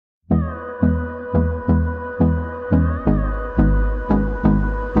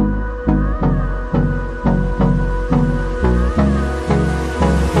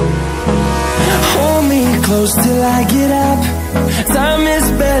close till I get up. Time is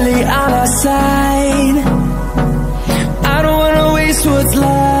barely on our side. I don't wanna waste what's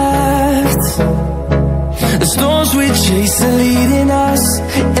left. The storms we chase are leading us,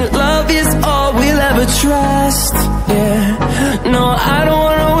 and love is all we'll ever trust. Yeah, no, I don't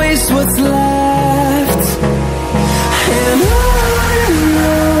wanna waste what's left. And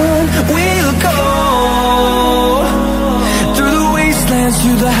on we'll go, through the wastelands,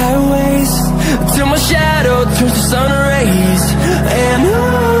 through the highways, till my shadow turns to sun rays. And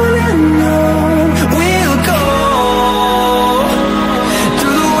on we'll go,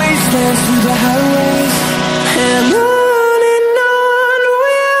 through the wastelands, through the highways, and on we'll go.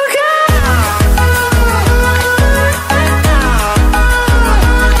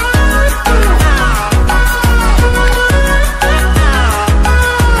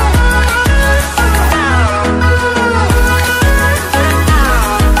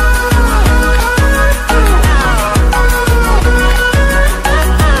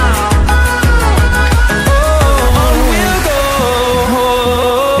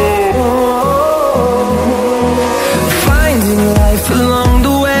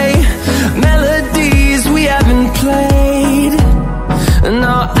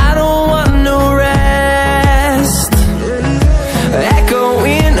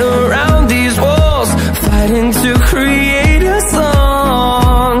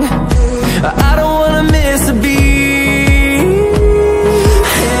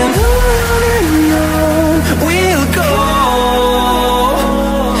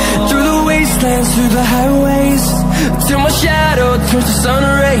 Through the highways, till my shadow turns to sun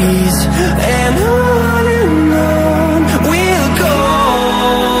rays. And on we'll go,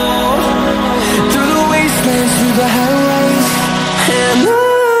 through the wastelands, through the highways, and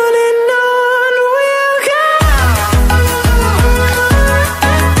on we'll go.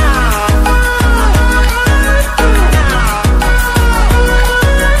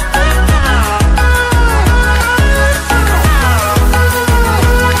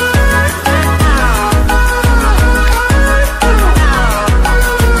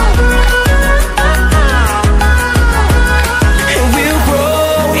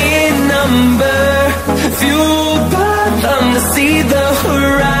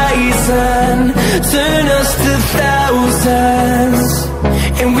 Turn us to thousands,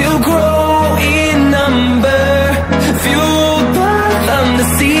 and we'll grow in number, fueled by them to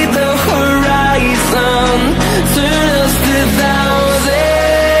see the horizon. Turn us to thousands,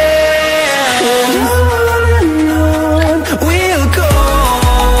 and on we'll go,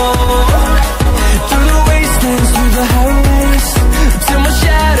 through the wastelands, through the highways, till my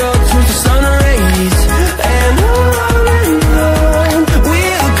shadow turns to sun rays. And on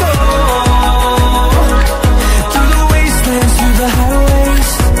we'll go, through the highways,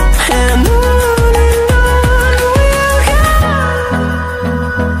 and on we'll go.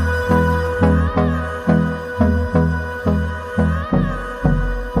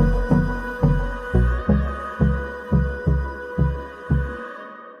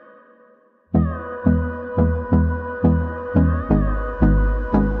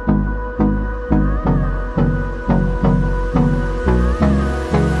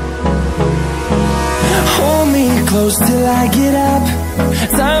 Hold me close till I get up.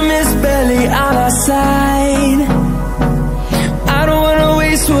 Time is barely on our side. I don't wanna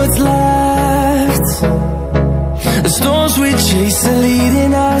waste what's left. The storms we chase are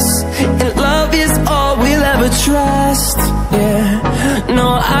leading us, and love is all we'll ever trust. Yeah, no,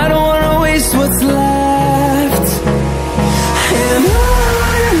 I don't wanna waste what's left. And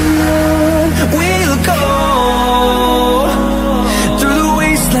on we'll go, through the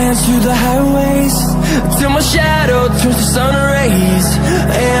wastelands, through the highways, till my shadow turns to sun rays.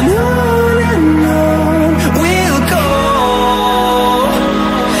 And on we'll go,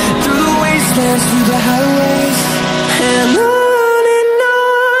 through the wastelands, through the highways, and on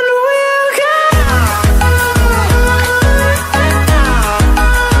we'll go.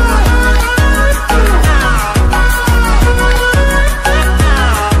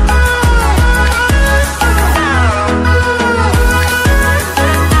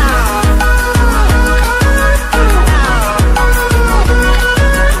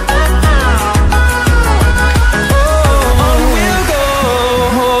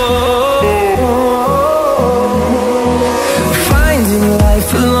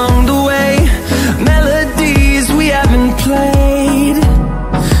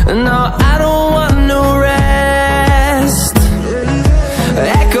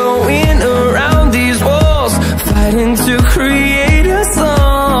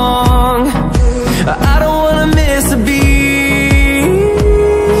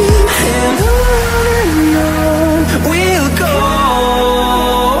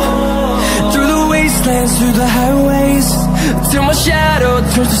 wastelands, through the highways, till my shadow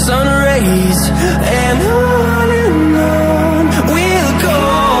turns to sun rays. And on we'll go,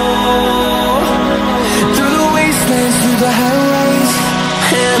 through the wastelands, through the highways,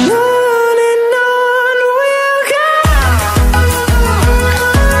 and on we'll go.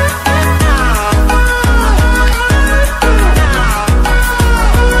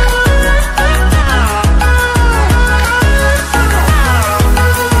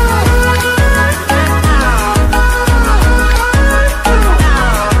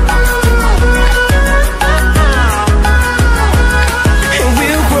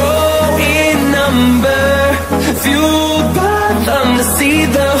 See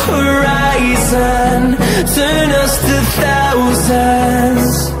the horizon, turn us to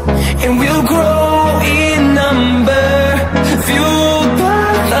thousands, and we'll grow